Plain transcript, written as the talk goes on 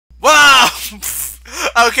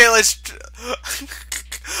Okay,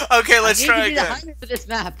 okay, let's try again. For this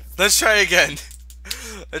map. Let's try again.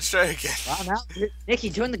 Let's try again. Wow, I'm out. Nikki,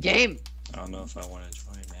 join the game. I don't know if I want to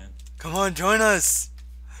join, man. Come on, join us.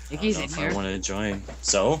 Nikki's I in don't know if here. I want to join.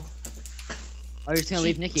 So? Oh, you're just gonna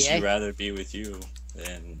leave Nikki, She'd rather be with you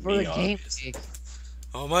than For me, the game. obviously.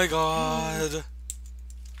 Oh my god.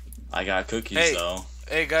 I got cookies, Hey. though.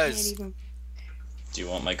 Hey guys, Do you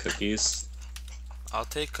want my cookies? I'll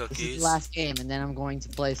take This is cookies. the last game, and then I'm going to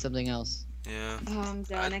play something else. Yeah. Oh, I'm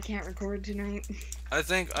done. I can't record tonight. I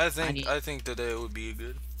think today would be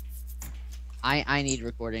good. I need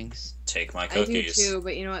recordings. Take my I do cookies. too,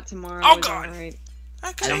 but you know what? Tomorrow Oh, is God. alright. I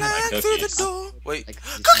don't can have my knock through the cookies. door. Wait. Like,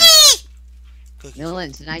 Cookies.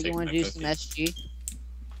 Millen, tonight Take you want my to do some cookies. SG?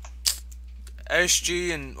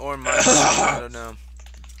 SG or minus. I don't know.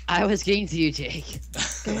 I was getting to you, Jake.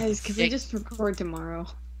 Guys, can we just record tomorrow?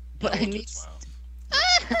 But Yeah, I we'll do need, it tomorrow.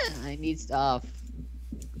 I need stuff.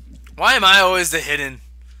 Why am I always the hidden?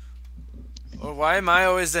 Or why am I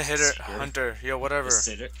always the hitter? Sitter. Hunter. Yo, whatever.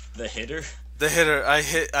 The hitter? The hitter.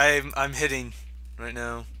 I'm hitting right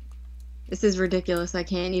now. This is ridiculous. I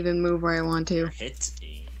can't even move where I want to.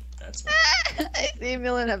 Hitting. That's I see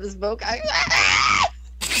Millen have a smoke.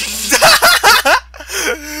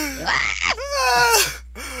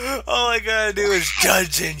 All I gotta do is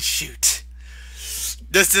judge and shoot.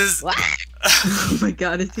 This is Oh my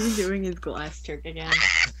god, is he doing his glass trick again?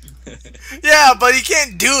 yeah, but he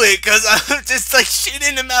can't do it because I'm just like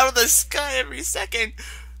shooting him out of the sky every second.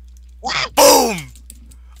 Boom!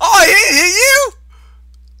 Oh, I didn't hit you.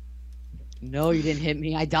 No, you didn't hit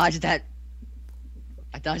me. I dodged that.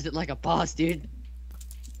 I dodged it like a boss, dude.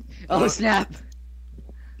 Oh, snap.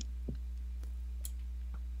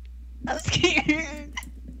 I'm scared.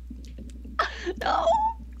 No.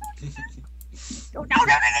 No, please,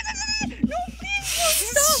 stop,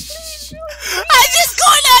 please. I'm just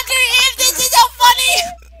going after him. This is so funny.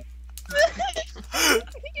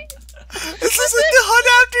 This is like the hunt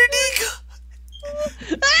after Nico.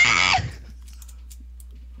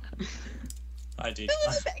 I did.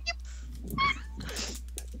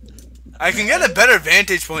 I can get a better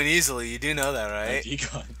vantage point easily. You do know that, right?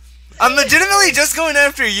 Decon. I'm legitimately just going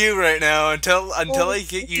after you right now until I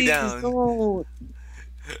get you down. No.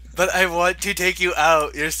 But I want to take you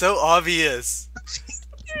out. You're so obvious.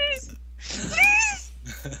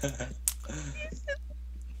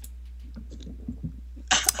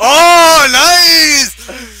 Oh,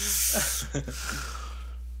 nice!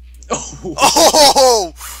 Oh.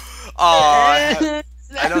 Oh! Oh,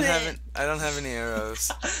 I don't have any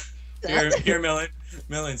arrows. Here,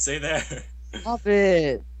 Millen, stay there. Stop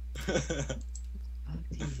it. Oh,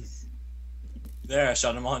 jeez. There, I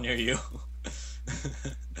shot him all near you.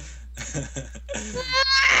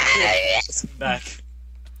 Back.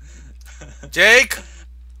 Jake,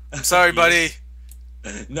 I'm sorry, buddy.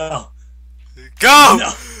 No. Go!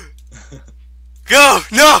 No. Go!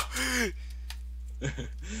 No!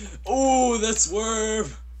 Oh, that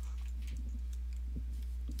swerve.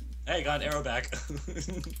 Hey, got an arrow back.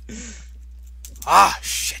 Ah,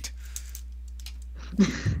 shit.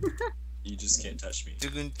 You just can't touch me.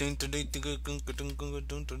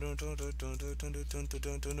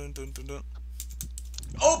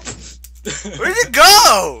 Oh! Where'd you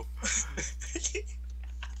go?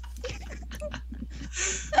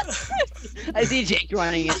 I see Jake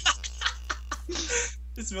running it.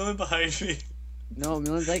 It's Millen behind me. No,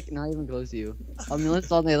 Millen's like not even close to you. Oh,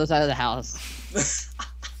 Millen's on the other side of the house.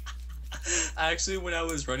 Actually, when I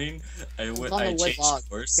was running, I on the changed wood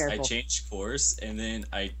course. Careful. I changed course, and then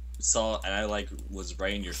I saw, and I like was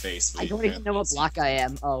right in your face. but I you don't couldn't even know what see. block I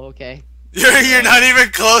am. Oh, okay. You're not even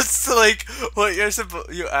close to like what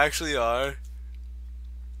you actually are.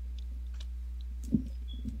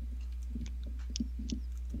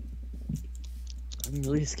 I'm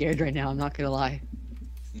really scared right now. I'm not gonna lie.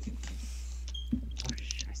 Oh,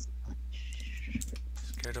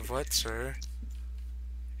 Scared of what, sir?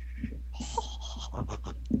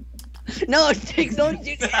 no, Jake, don't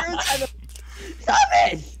shoot the arrows at him. Stop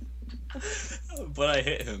it! But I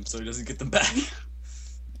hit him, so he doesn't get them back.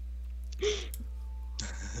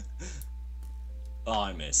 Oh,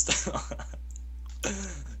 I missed.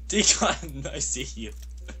 Decon, I see you.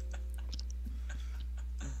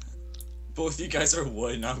 Both you guys are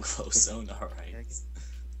wood and I'm close zone, alright.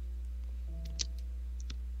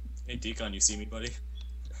 Hey Decon, you see me, buddy?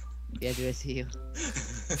 Yeah, do I see you?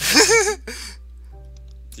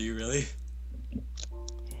 Do you really?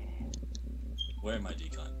 Where am I,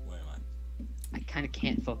 Decon? Where am I? I kind of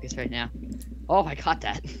can't focus right now. Oh, I caught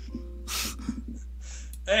that.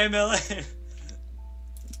 Hey, Millen!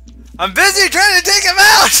 I'm busy trying to take him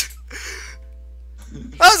out!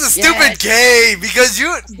 stupid Yes. game because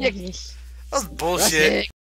you. Stick. That was bullshit. Rustic.